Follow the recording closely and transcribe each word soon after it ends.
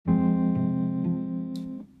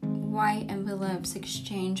white envelopes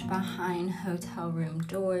exchanged behind hotel room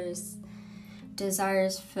doors,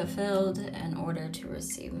 desires fulfilled in order to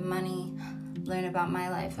receive money, learn about my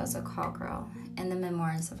life as a call girl, and the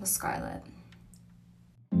memoirs of a Scarlet.